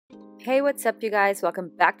Hey, what's up, you guys? Welcome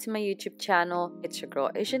back to my YouTube channel. It's your girl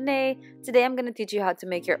Ajane. Today I'm gonna teach you how to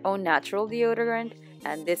make your own natural deodorant,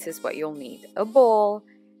 and this is what you'll need: a bowl,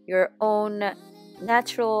 your own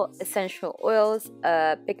natural essential oils.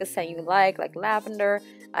 Pick a scent you like lavender.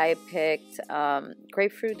 I picked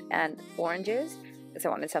grapefruit and oranges because I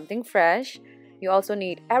wanted something fresh. You also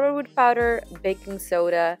need arrowroot powder, baking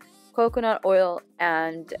soda, coconut oil,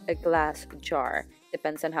 and a glass jar.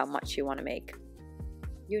 Depends on how much you want to make.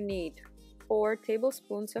 You need 4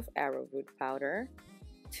 tablespoons of arrowroot powder,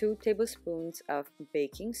 2 tablespoons of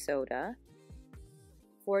baking soda,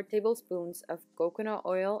 4 tablespoons of coconut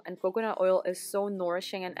oil, and coconut oil is so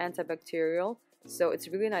nourishing and antibacterial, so it's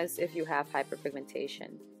really nice if you have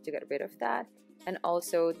hyperpigmentation to get rid of that, and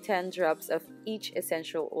also 10 drops of each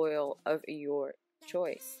essential oil of your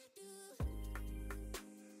choice.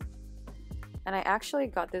 And I actually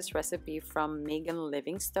got this recipe from Megan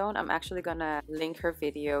Livingstone. I'm actually gonna link her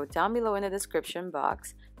video down below in the description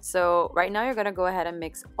box. So right now you're gonna go ahead and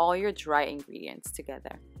mix all your dry ingredients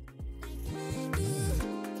together.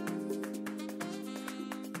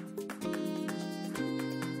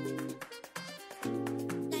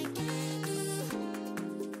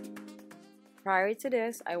 Prior to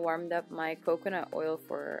this, I warmed up my coconut oil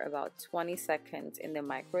for about 20 seconds in the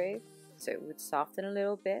microwave so it would soften a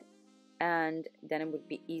little bit, and then it would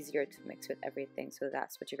be easier to mix with everything. So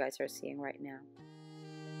that's what you guys are seeing right now.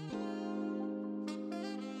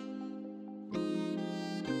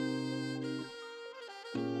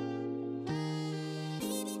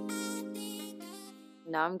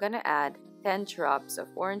 Now I'm gonna add 10 drops of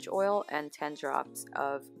orange oil and 10 drops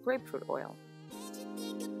of grapefruit oil.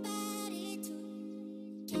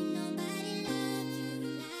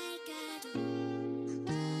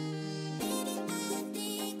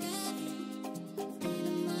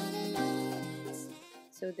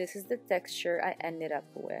 So this is the texture I ended up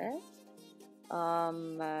with.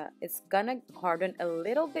 It's gonna harden a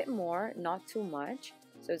little bit more, not too much.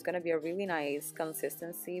 So it's gonna be a really nice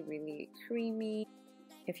consistency, really creamy.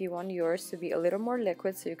 If you want yours to be a little more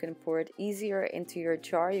liquid so you can pour it easier into your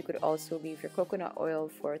jar, you could also leave your coconut oil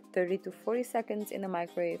for 30 to 40 seconds in the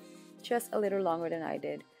microwave, just a little longer than I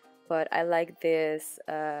did. But I like this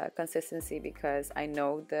consistency because I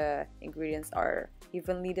know the ingredients are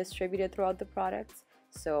evenly distributed throughout the products.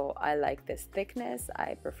 So I like this thickness,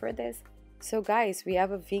 I prefer this. So guys, we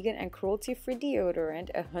have a vegan and cruelty-free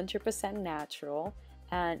deodorant, 100% natural,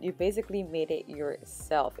 and you basically made it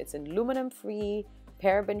yourself. It's aluminum-free,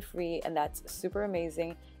 paraben-free, and that's super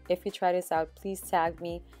amazing. If you try this out, please tag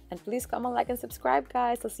me, and please comment, like, and subscribe,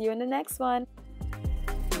 guys. I'll see you in the next one.